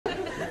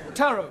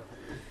Taro.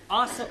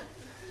 Also...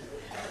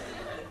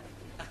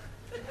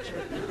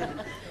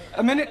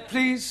 A minute,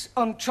 please,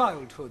 on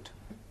childhood.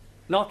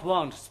 Not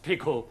want to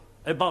speak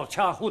about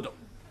childhood.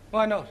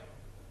 Why not?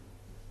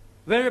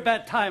 Very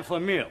bad time for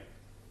meal.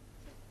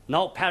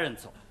 No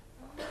parents.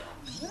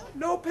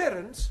 No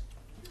parents?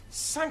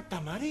 Santa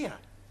Maria,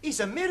 he's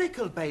a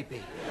miracle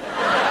baby.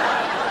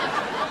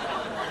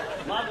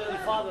 Mother and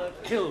father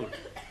killed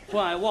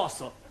when I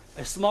was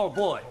a small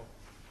boy.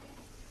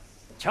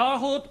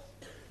 Childhood,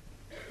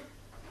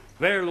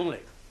 very lonely.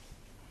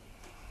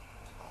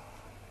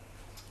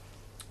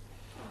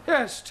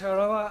 Yes,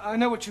 Taro, I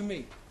know what you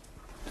mean.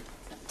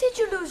 Did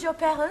you lose your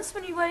parents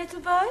when you were a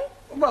little boy?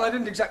 Well, I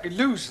didn't exactly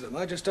lose them.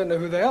 I just don't know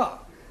who they are.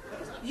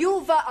 You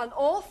were an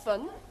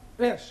orphan?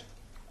 Yes.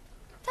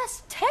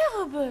 That's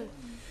terrible.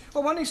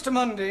 Well, one Easter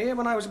Monday,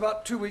 when I was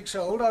about 2 weeks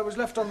old, I was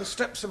left on the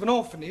steps of an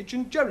orphanage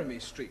in Jeremy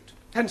Street.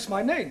 Hence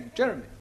my name, Jeremy.